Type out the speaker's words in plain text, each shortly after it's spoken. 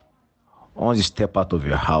Once you step out of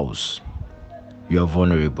your house, you are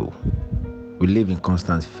vulnerable. We live in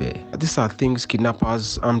constant fear. These are things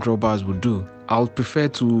kidnappers, armed robbers would do. I would prefer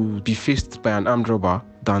to be faced by an armed robber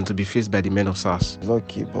than to be faced by the men of SARS.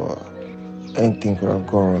 Lucky, but anything could have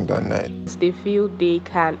gone wrong that night. They feel they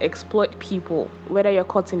can exploit people, whether you're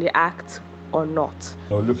caught in the act or not.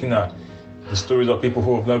 Looking at the stories of people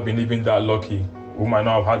who have not been living that lucky, who might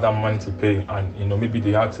not have had that money to pay, and maybe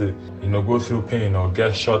they had to go through pain or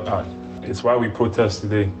get shot at. It's why we protest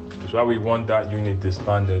today. It's why we want that unit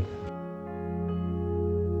disbanded.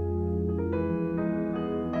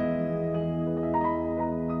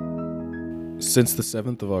 Since the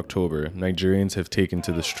 7th of October, Nigerians have taken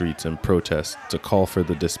to the streets in protest to call for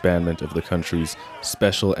the disbandment of the country's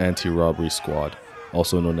Special Anti-Robbery Squad,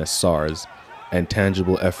 also known as SARS, and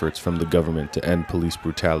tangible efforts from the government to end police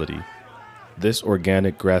brutality. This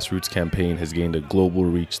organic grassroots campaign has gained a global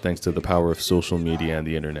reach thanks to the power of social media and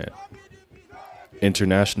the internet.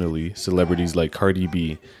 Internationally, celebrities like Cardi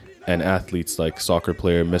B and athletes like soccer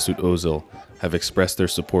player Mesut Ozil have expressed their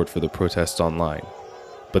support for the protests online.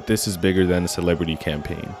 But this is bigger than a celebrity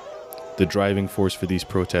campaign. The driving force for these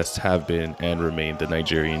protests have been and remain the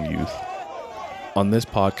Nigerian youth. On this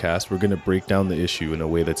podcast, we're going to break down the issue in a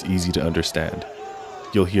way that's easy to understand.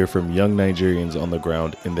 You'll hear from young Nigerians on the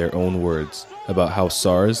ground in their own words about how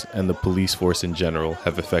SARS and the police force in general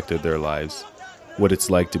have affected their lives, what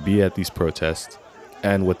it's like to be at these protests,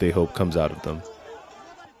 and what they hope comes out of them.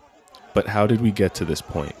 But how did we get to this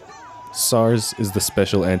point? SARS is the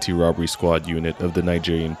Special Anti-Robbery Squad unit of the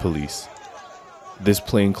Nigerian police. This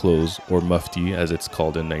plainclothes, or mufti as it's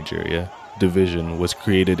called in Nigeria, division was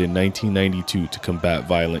created in 1992 to combat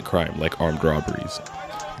violent crime like armed robberies.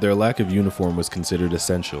 Their lack of uniform was considered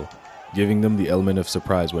essential, giving them the element of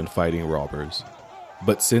surprise when fighting robbers.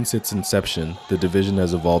 But since its inception, the division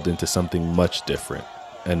has evolved into something much different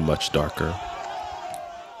and much darker.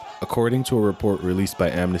 According to a report released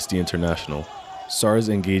by Amnesty International, SARS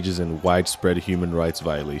engages in widespread human rights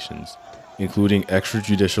violations, including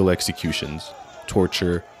extrajudicial executions,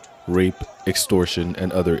 torture, rape, extortion,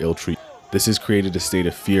 and other ill treatment. This has created a state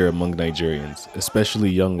of fear among Nigerians,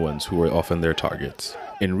 especially young ones who are often their targets.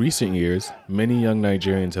 In recent years, many young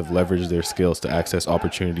Nigerians have leveraged their skills to access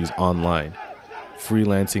opportunities online,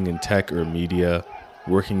 freelancing in tech or media,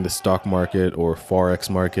 working the stock market or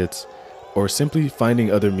forex markets, or simply finding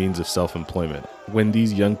other means of self-employment. When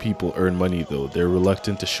these young people earn money though, they're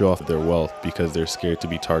reluctant to show off their wealth because they're scared to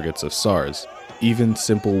be targets of SARS. Even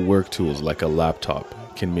simple work tools like a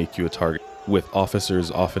laptop can make you a target, with officers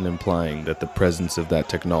often implying that the presence of that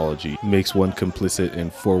technology makes one complicit in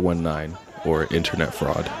 419 or internet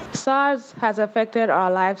fraud. SARS has affected our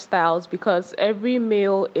lifestyles because every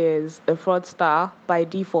male is a fraudster by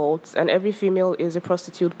default and every female is a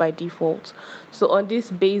prostitute by default. So on this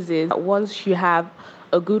basis, once you have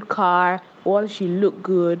a good car, once you look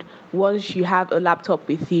good, once you have a laptop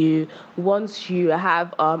with you, once you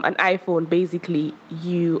have an iPhone, basically,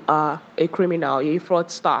 you are a criminal, you're a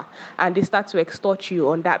fraudster. And they start to extort you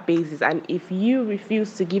on that basis. And if you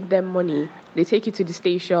refuse to give them money, they take you to the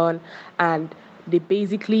station and they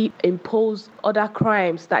basically impose other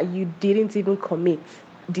crimes that you didn't even commit,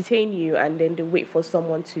 detain you, and then they wait for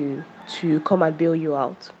someone to come and bail you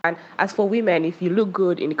out. And as for women, if you look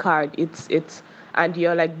good in the car, and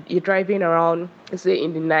you're driving around, say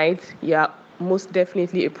in the night, you're most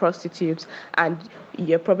definitely a prostitute, and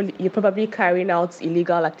you're probably carrying out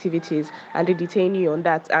illegal activities, and they detain you on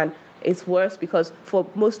that. And it's worse because for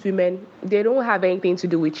most women, they don't have anything to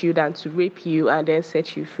do with you than to rape you and then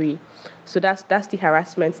set you free. So that's the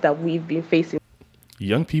harassment that we've been facing.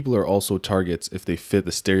 Young people are also targets if they fit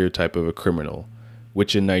the stereotype of a criminal,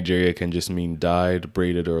 which in Nigeria can just mean dyed,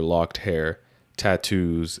 braided, or locked hair,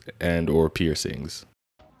 tattoos, and or piercings.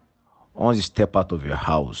 Once you step out of your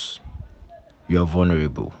house, you are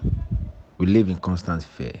vulnerable. We live in constant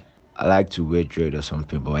fear. I like to wear dread or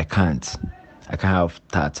something, but I can't. I can't have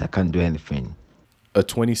tats. I can't do anything. A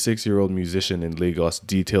 26-year-old musician in Lagos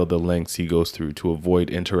detailed the lengths he goes through to avoid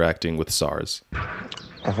interacting with SARS.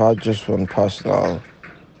 I've had just one personal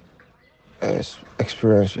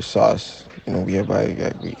experience with SARS,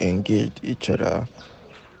 whereby we engaged each other.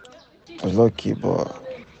 I was lucky, but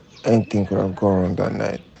anything could have gone wrong that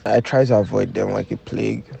night. I try to avoid them like a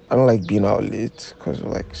plague. I don't like being out late because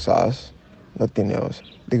of SARS, nothing else.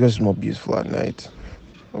 Lagos is more beautiful at night.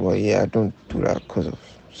 But yeah, I don't do that because of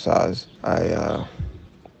SARS. I've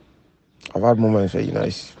had moments where, I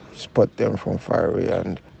spot them from far away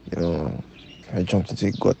and, I jumped into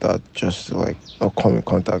a gutter just to not come in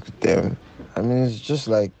contact with them. I mean, it's just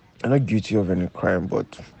I'm not guilty of any crime, but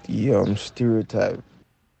the stereotype.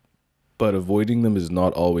 But avoiding them is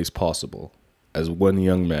not always possible, as one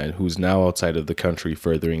young man who's now outside of the country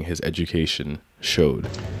furthering his education showed.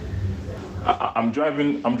 I'm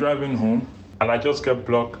driving home, and I just get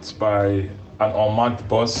blocked by an unmarked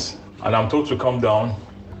bus, and I'm told to come down.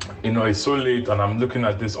 You know, it's so late, and I'm looking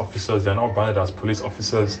at these officers. They're not branded as police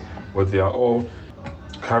officers, but they are all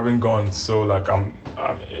carrying guns. So, like, I'm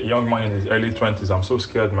a young man in his early 20s. I'm so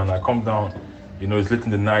scared, man. I come down, you know, it's late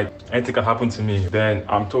in the night. Anything can happen to me. Then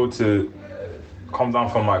I'm told to come down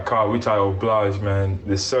from my car, which I oblige, man.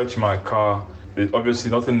 They search my car.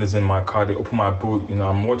 Obviously, nothing is in my car. They open my boot. You know,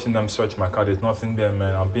 I'm watching them search my car. There's nothing there,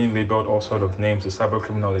 man. I'm being labeled all sort of names, a cyber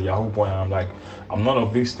criminal, a Yahoo boy. And I'm like, I'm none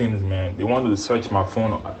of these things, man. They wanted to search my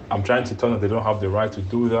phone. I'm trying to tell them they don't have the right to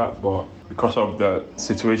do that, but because of the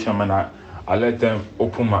situation, man, I let them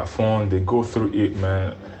open my phone. They go through it,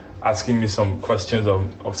 man, asking me some questions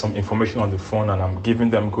of some information on the phone, and I'm giving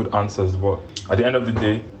them good answers. But at the end of the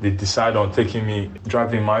day, they decide on taking me,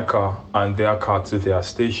 driving my car and their car to their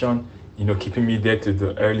station, you know, keeping me there till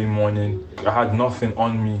the early morning. I had nothing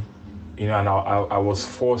on me, you know, and I was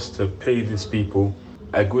forced to pay these people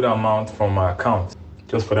a good amount from my account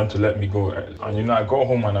just for them to let me go. And, you know, I got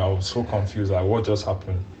home and I was so confused, like, what just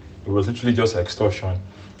happened? It was literally just extortion.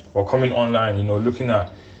 But coming online, you know, looking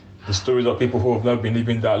at the stories of people who have not been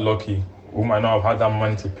even that lucky, who might not have had that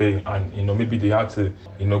money to pay, and, you know, maybe they had to,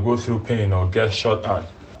 you know, go through pain or get shot at.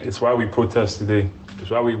 It's why we protest today.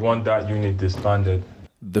 It's why we want that unit disbanded.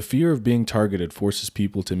 The fear of being targeted forces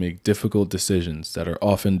people to make difficult decisions that are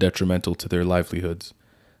often detrimental to their livelihoods.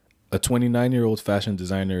 A 29-year-old fashion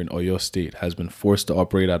designer in Oyo State has been forced to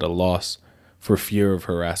operate at a loss for fear of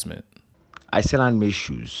harassment. I sell handmade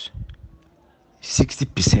shoes.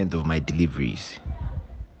 60% of my deliveries,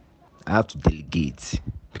 I have to delegate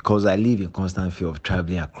because I live in constant fear of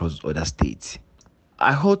traveling across other states.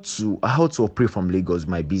 I had to operate from Lagos,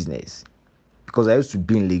 my business, because I used to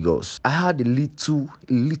be in Lagos. I had a little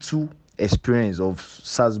experience of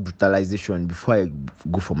SARS brutalization before I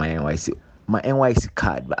go for my NYC. My NYC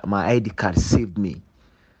card, my ID card saved me.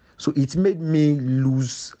 So it made me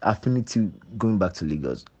lose affinity going back to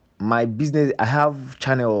Lagos. My business, I have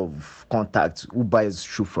channel of contacts who buys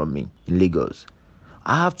shoe from me in Lagos.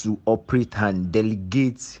 I have to operate and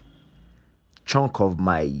delegate chunk of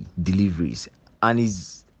my deliveries, and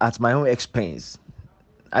it's at my own expense.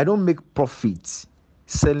 I don't make profits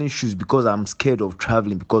selling shoes because I'm scared of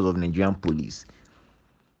traveling because of Nigerian police.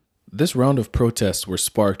 This round of protests were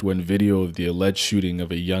sparked when video of the alleged shooting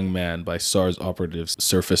of a young man by SARS operatives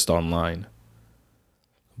surfaced online.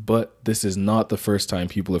 But this is not the first time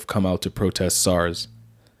people have come out to protest SARS.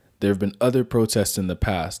 There have been other protests in the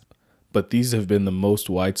past, but these have been the most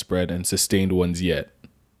widespread and sustained ones yet.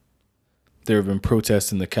 There have been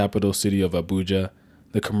protests in the capital city of Abuja,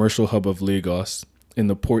 the commercial hub of Lagos, in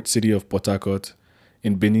the port city of Port Harcourt,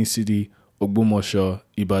 in Benin City, Ogbomosho,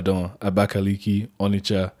 Ibadan, Abakaliki,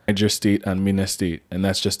 Onitsha, Niger State, and Minna State, and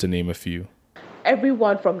that's just to name a few.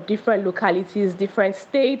 Everyone from different localities, different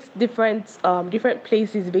states, different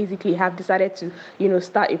places basically have decided to, you know,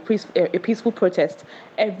 start a peaceful protest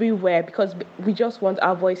everywhere because we just want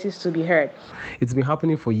our voices to be heard. It's been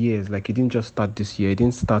happening for years. Like, it didn't just start this year. It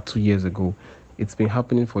didn't start 2 years ago. It's been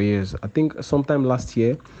happening for years. I think sometime last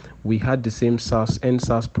year, we had the same end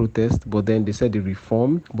SARS protest, but then they said they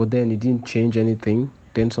reformed, but then it didn't change anything.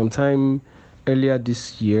 Then sometime earlier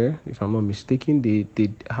this year, if I'm not mistaken, they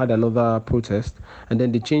had another protest, and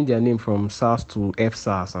then they changed their name from SARS to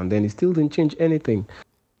FSARS, and then it still didn't change anything.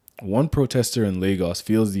 One protester in Lagos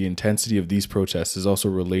feels the intensity of these protests is also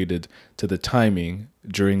related to the timing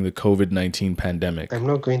during the COVID-19 pandemic. I'm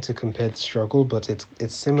not going to compare the struggle, but it's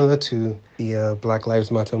similar to the Black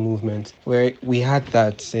Lives Matter movement, where we had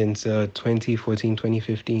that since 2014,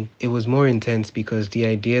 2015. It was more intense because the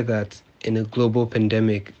idea that in a global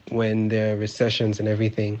pandemic, when there are recessions and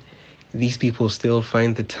everything, these people still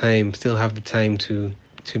have the time to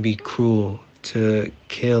be cruel, to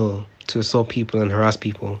kill, to assault people and harass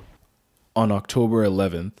people. On October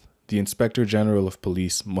 11th, the Inspector General of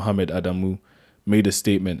Police, Mohammed Adamu, made a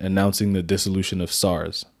statement announcing the dissolution of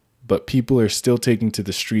SARS. But people are still taking to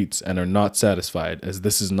the streets and are not satisfied, as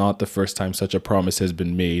this is not the first time such a promise has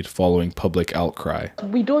been made following public outcry.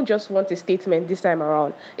 We don't just want a statement this time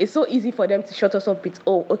around. It's so easy for them to shut us up with,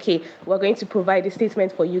 oh, okay, we're going to provide a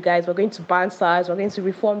statement for you guys. We're going to ban SARS. We're going to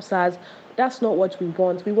reform SARS. That's not what we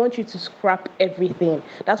want. We want you to scrap everything.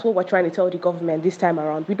 That's what we're trying to tell the government this time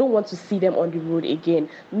around. We don't want to see them on the road again.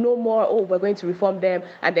 No more, oh, we're going to reform them,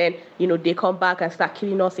 and then, you know, they come back and start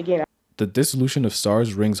killing us again. The dissolution of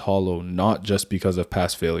SARS rings hollow not just because of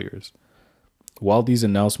past failures. While these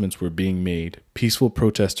announcements were being made, peaceful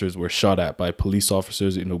protesters were shot at by police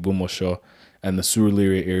officers in Ogbomosho and the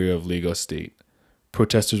Surulere area of Lagos State.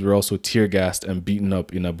 Protesters were also tear-gassed and beaten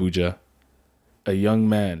up in Abuja. A young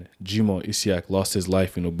man, Jimo Isiak, lost his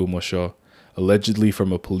life in Ogbomosho, allegedly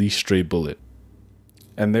from a police stray bullet.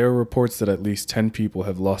 And there are reports that at least 10 people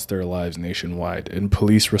have lost their lives nationwide in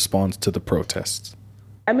police response to the protests.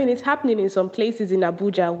 I mean, it's happening in some places in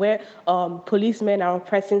Abuja where policemen are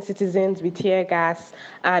oppressing citizens with tear gas,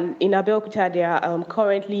 and in Abeokuta they are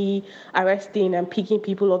currently arresting and picking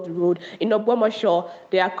people off the road. In Ogbomosho,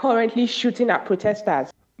 they are currently shooting at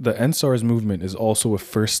protesters. The EndSARS movement is also a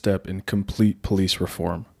first step in complete police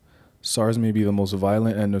reform. SARS may be the most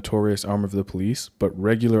violent and notorious arm of the police, but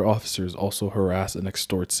regular officers also harass and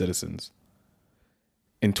extort citizens.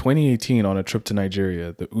 In 2018, on a trip to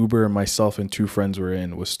Nigeria, the Uber myself and 2 friends were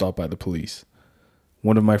in was stopped by the police.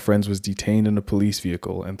 One of my friends was detained in a police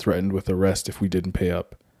vehicle and threatened with arrest if we didn't pay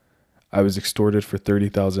up. I was extorted for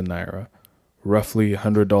 30,000 naira, roughly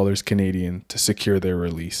 $100 Canadian, to secure their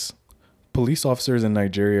release. Police officers in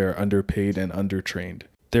Nigeria are underpaid and undertrained.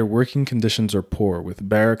 Their working conditions are poor, with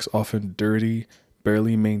barracks often dirty,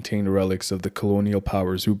 barely maintained relics of the colonial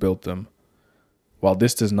powers who built them. While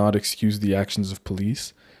this does not excuse the actions of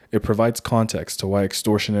police, it provides context to why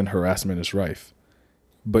extortion and harassment is rife.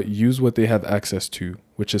 But use what they have access to,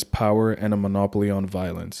 which is power and a monopoly on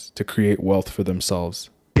violence, to create wealth for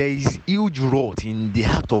themselves. There is huge rot in the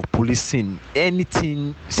heart of policing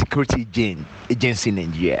anything security agency in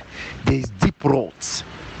Nigeria. There is deep rot.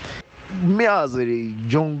 Me as a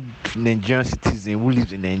young Nigerian citizen who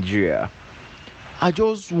lives in Nigeria, I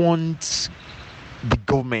just want the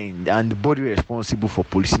government and the body responsible for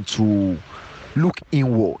policing to look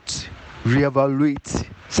inward, reevaluate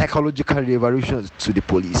psychological reevaluations to the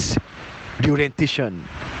police, reorientation.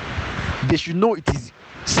 They should know it is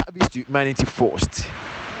service to humanity first,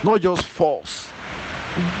 not just force.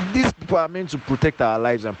 These people are meant to protect our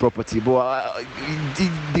lives and property, but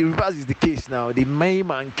the reverse is the case now. They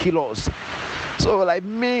maim and kill us. So like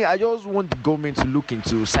me, I just want the government to look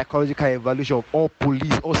into psychological evaluation of all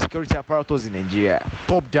police, all security apparatus in Nigeria,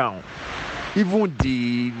 top down. Even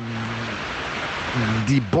the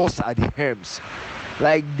boss at the helms,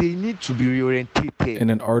 like they need to be reorientated. In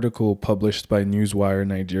an article published by Newswire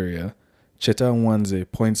Nigeria, Cheta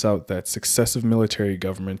Nwanze points out that successive military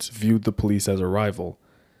governments viewed the police as a rival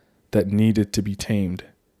that needed to be tamed,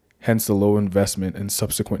 hence the low investment and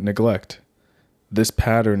subsequent neglect. This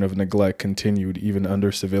pattern of neglect continued even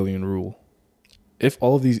under civilian rule. If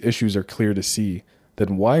all of these issues are clear to see,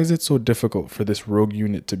 then why is it so difficult for this rogue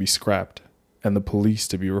unit to be scrapped and the police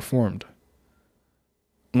to be reformed?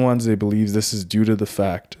 Nwanze believes this is due to the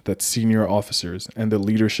fact that senior officers and the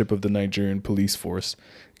leadership of the Nigerian police force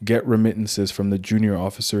get remittances from the junior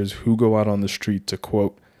officers who go out on the street to,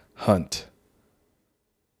 quote, hunt.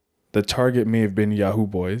 The target may have been Yahoo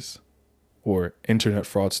boys or internet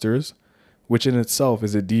fraudsters, which in itself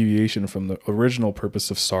is a deviation from the original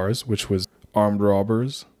purpose of SARS, which was armed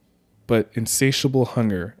robbers. But insatiable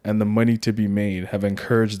hunger and the money to be made have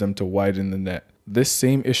encouraged them to widen the net. This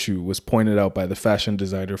same issue was pointed out by the fashion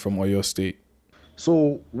designer from Oyo State.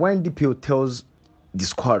 So when DPO tells the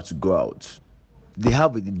squad to go out, they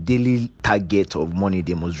have a daily target of money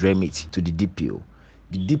they must remit to the DPO.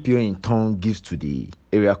 The DPO in turn gives to the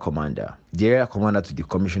area commander, the area commander to the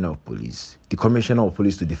commissioner of police, the commissioner of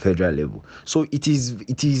police to the federal level. So it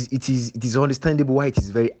is understandable why it is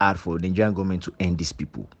very hard for the Nigerian government to end these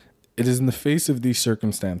people. It is in the face of these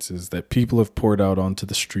circumstances that people have poured out onto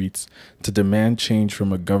the streets to demand change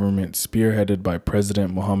from a government spearheaded by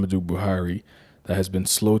President Muhammadu Buhari that has been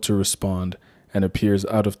slow to respond and appears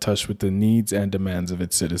out of touch with the needs and demands of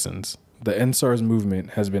its citizens. The EndSARS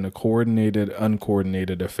movement has been a coordinated,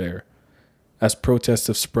 uncoordinated affair. As protests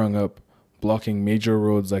have sprung up, blocking major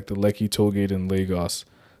roads like the Lekki Tollgate in Lagos,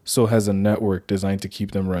 so has a network designed to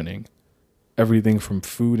keep them running. Everything from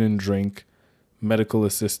food and drink, medical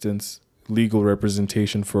assistance, legal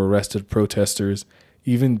representation for arrested protesters,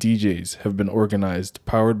 even DJs have been organized,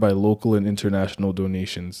 powered by local and international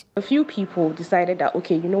donations. A few people decided that,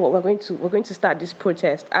 okay, you know what, we're going to start this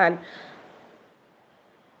protest, and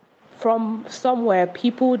from somewhere,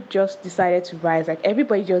 people just decided to rise. Like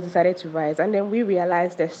everybody just decided to rise, and then we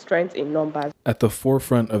realized there's strength in numbers. At the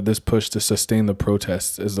forefront of this push to sustain the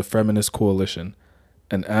protests is the Feminist Coalition,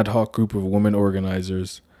 an ad hoc group of women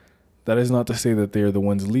organizers. That is not to say that they are the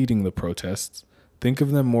ones leading the protests. Think of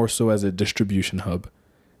them more so as a distribution hub,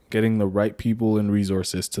 getting the right people and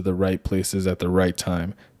resources to the right places at the right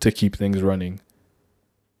time to keep things running.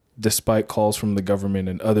 Despite calls from the government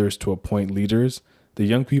and others to appoint leaders, the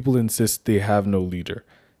young people insist they have no leader,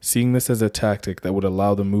 seeing this as a tactic that would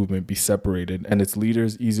allow the movement be separated and its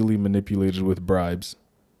leaders easily manipulated with bribes.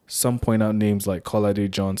 Some point out names like Kolade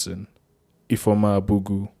Johnson, Ifoma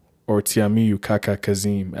Abugu, or Tiamiyu Kaka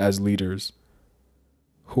Kazim as leaders.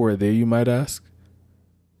 Who are they, you might ask?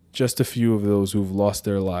 Just a few of those who've lost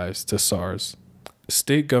their lives to SARS.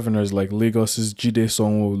 State governors like Lagos's Jide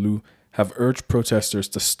Sanwo-Olu have urged protesters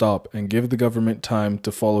to stop and give the government time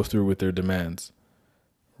to follow through with their demands.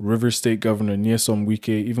 Rivers State Governor Nyesom Wike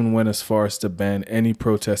even went as far as to ban any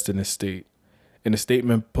protest in his state. In a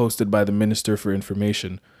statement posted by the Minister for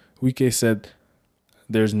Information, Wike said,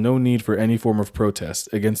 "There's no need for any form of protest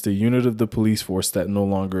against a unit of the police force that no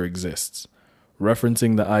longer exists,"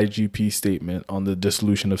 referencing the IGP statement on the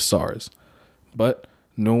dissolution of SARS. But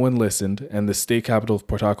no one listened, and the state capital of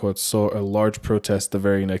Port Harcourt saw a large protest the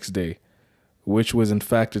very next day, which was in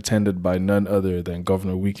fact attended by none other than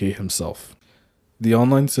Governor Wike himself. The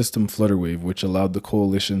online system Flutterwave, which allowed the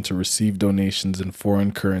coalition to receive donations in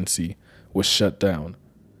foreign currency, was shut down.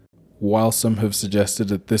 While some have suggested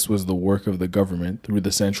that this was the work of the government through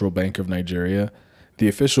the Central Bank of Nigeria, the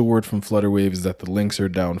official word from Flutterwave is that the links are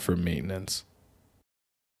down for maintenance.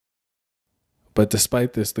 But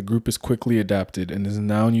despite this, the group has quickly adapted and is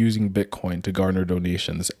now using Bitcoin to garner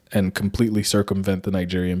donations and completely circumvent the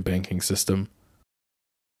Nigerian banking system.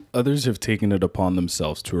 Others have taken it upon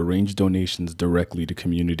themselves to arrange donations directly to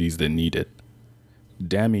communities that need it.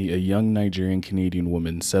 Dami, a young Nigerian-Canadian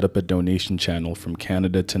woman, set up a donation channel from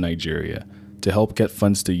Canada to Nigeria to help get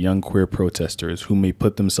funds to young queer protesters who may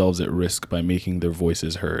put themselves at risk by making their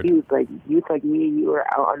voices heard. Youth like me, you were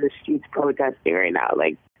out on the streets protesting right now.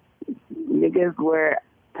 Like, niggas were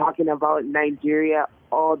talking about Nigeria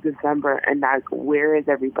all December, and like, where is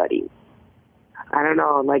everybody? I don't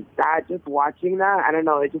know, like that, just watching that, I don't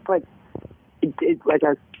know, it just like, it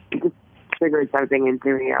just triggered something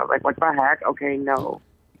into me. I was like, what the heck? Okay, no.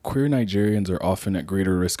 Queer Nigerians are often at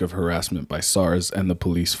greater risk of harassment by SARS and the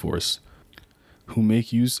police force, who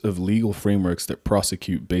make use of legal frameworks that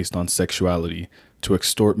prosecute based on sexuality to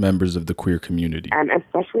extort members of the queer community. And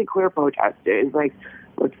especially queer protesters, like,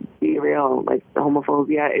 let's be real, like,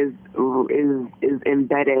 homophobia is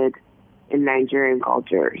embedded in Nigerian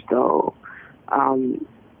culture, so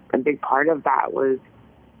a big part of that was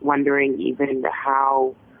wondering even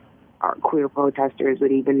how our queer protesters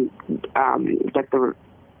would even get the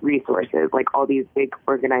resources like all these big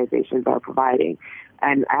organizations are providing.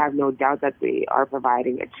 And I have no doubt that they are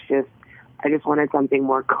providing. It's just, I just wanted something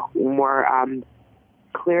more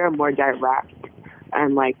clear, more direct,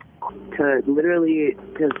 and like to literally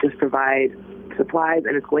to just provide supplies,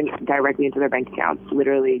 and it's going directly into their bank accounts.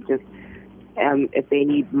 Literally just if they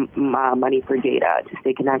need money for data to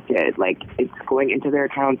stay connected, like it's going into their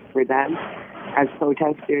accounts for them as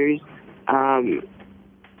protesters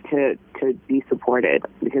to be supported,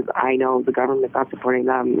 because I know the government's not supporting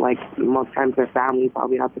them. Like most times their family's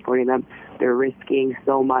probably not supporting them. They're risking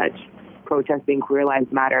so much protesting Queer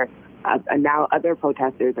Lives Matter, and now other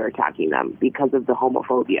protesters are attacking them because of the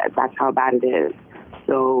homophobia. That's how bad it is.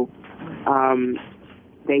 So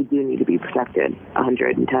they do need to be protected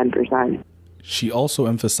 110%. She also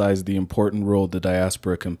emphasized the important role the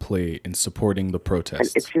diaspora can play in supporting the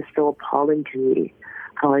protests. And it's just so appalling to me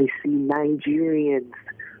how I see Nigerians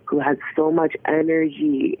who had so much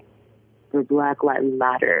energy for Black Lives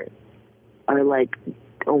Matter are like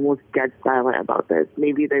almost dead silent about this.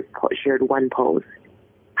 Maybe they shared one post.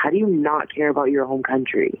 How do you not care about your home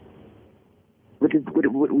country? What?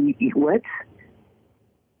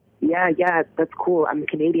 Yeah, that's cool. I'm a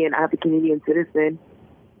Canadian. I have a Canadian citizen.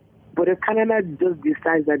 But if Canada just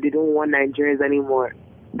decides that they don't want Nigerians anymore,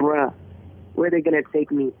 bruh, where are they going to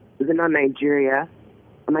take me? Is it not Nigeria?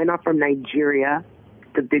 Am I not from Nigeria?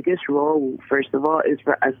 The biggest role, first of all, is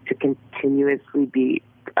for us to continuously be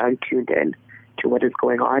tuned in to what is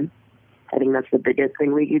going on. I think that's the biggest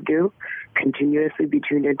thing we could do, continuously be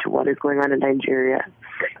tuned into what is going on in Nigeria.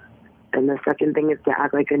 And the second thing is to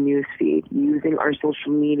act like a news feed, using our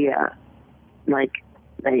social media. Like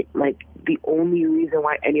the only reason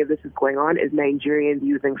why any of this is going on is Nigerians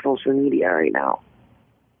using social media right now.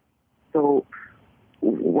 So,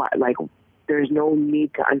 there's no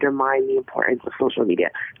need to undermine the importance of social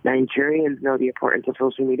media. Nigerians know the importance of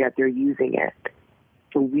social media. They're using it.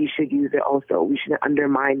 So we should use it also. We shouldn't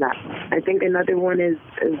undermine that. I think another one is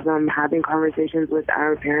having conversations with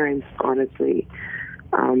our parents, honestly.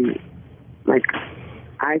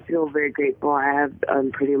 I feel very grateful. I have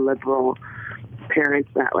pretty liberal parents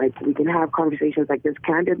that we can have conversations like this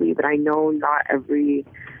candidly, but I know not every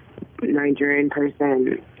Nigerian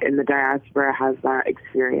person in the diaspora has that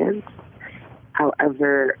experience.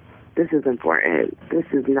 However, this is important. This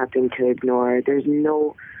is nothing to ignore. There's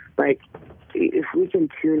no, like, if we can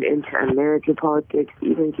tune into American politics,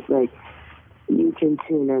 even, like, you can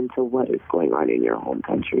tune into what is going on in your home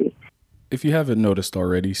country. If you haven't noticed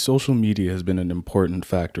already, social media has been an important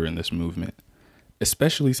factor in this movement,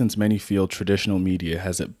 especially since many feel traditional media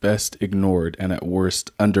has at best ignored and at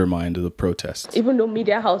worst undermined the protests. Even though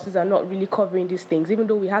media houses are not really covering these things, even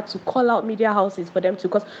though we had to call out media houses for them to,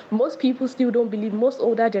 because most people still don't believe, most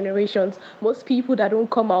older generations, most people that don't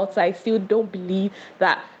come outside still don't believe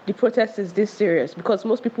that the protest is this serious, because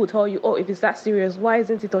most people tell you, oh, if it's that serious, why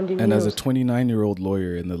isn't it on the news? And as a 29-year-old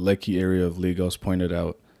lawyer in the Lekki area of Lagos pointed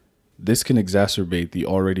out, this can exacerbate the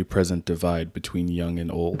already present divide between young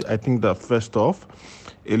and old. I think that first off,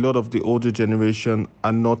 a lot of the older generation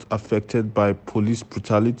are not affected by police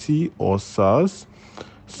brutality or SARS.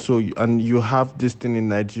 So, and you have this thing in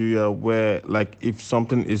Nigeria where, like, if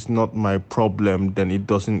something is not my problem, then it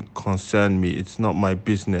doesn't concern me. It's not my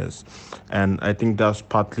business. And I think that's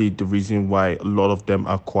partly the reason why a lot of them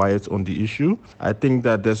are quiet on the issue. I think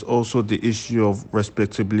that there's also the issue of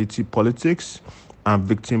respectability politics and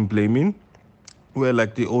victim blaming, where,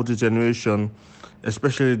 like, the older generation,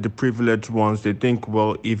 especially the privileged ones, they think,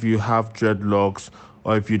 well, if you have dreadlocks,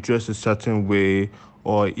 or if you dress a certain way,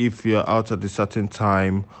 or if you're out at a certain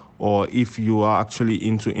time, or if you are actually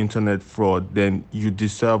into internet fraud, then you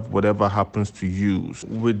deserve whatever happens to you.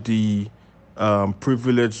 With the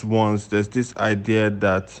privileged ones, there's this idea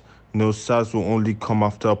that, SARS will only come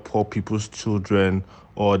after poor people's children,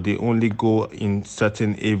 or they only go in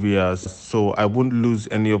certain areas. So I won't lose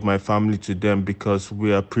any of my family to them because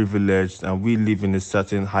we are privileged and we live in a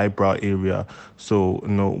certain highbrow area. So,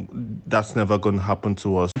 that's never going to happen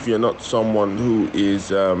to us. If you're not someone who is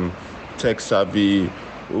tech savvy,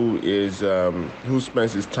 who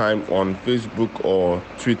spends his time on Facebook or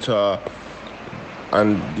Twitter,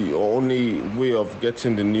 and the only way of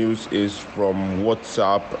getting the news is from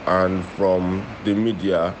WhatsApp and from the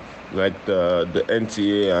media, like the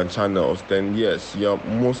NTA and channels, then yes, you're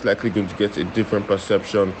most likely going to get a different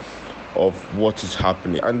perception of what is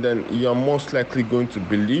happening. And then you're most likely going to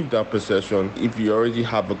believe that perception if you already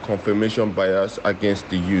have a confirmation bias against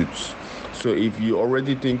the youths. So if you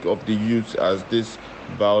already think of the youths as these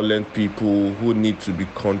violent people who need to be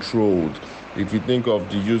controlled, if you think of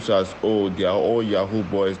the youths as, oh, they are all Yahoo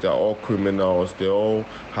boys, they're all criminals, they all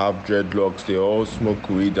have dreadlocks, they all smoke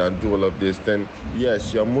weed and do all of this, then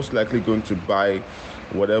yes, you're most likely going to buy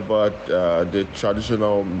whatever the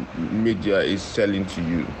traditional media is selling to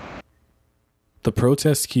you. The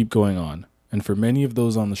protests keep going on, and for many of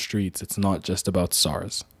those on the streets, it's not just about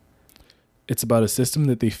SARS. It's about a system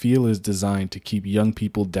that they feel is designed to keep young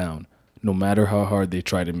people down, no matter how hard they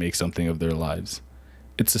try to make something of their lives.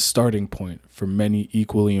 It's a starting point for many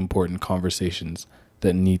equally important conversations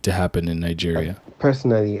that need to happen in Nigeria.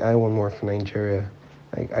 Personally, I want more for Nigeria.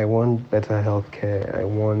 Like, I want better healthcare. I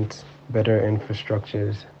want better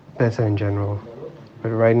infrastructures, better in general. But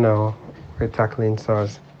right now, we're tackling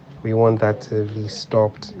SARS. We want that to be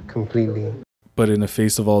stopped completely. But in the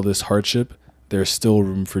face of all this hardship, there's still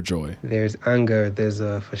room for joy. There's anger, there's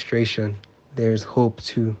frustration, there's hope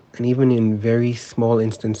too. And even in very small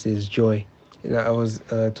instances, joy. I was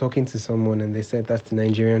talking to someone and they said that's the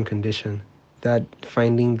Nigerian condition, that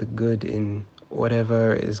finding the good in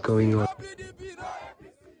whatever is going on.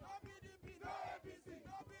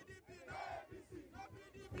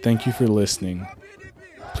 Thank you for listening.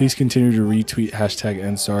 Please continue to retweet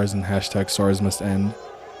 #EndSARS and #SARSMustEnd.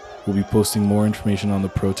 We'll be posting more information on the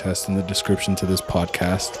protest in the description to this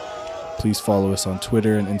podcast. Please follow us on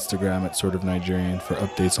Twitter and Instagram at @SortOfNigerian for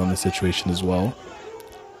updates on the situation as well.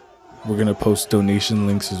 We're going to post donation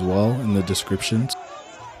links as well in the descriptions.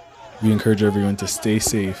 We encourage everyone to stay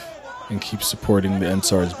safe and keep supporting the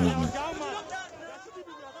EndSARS movement.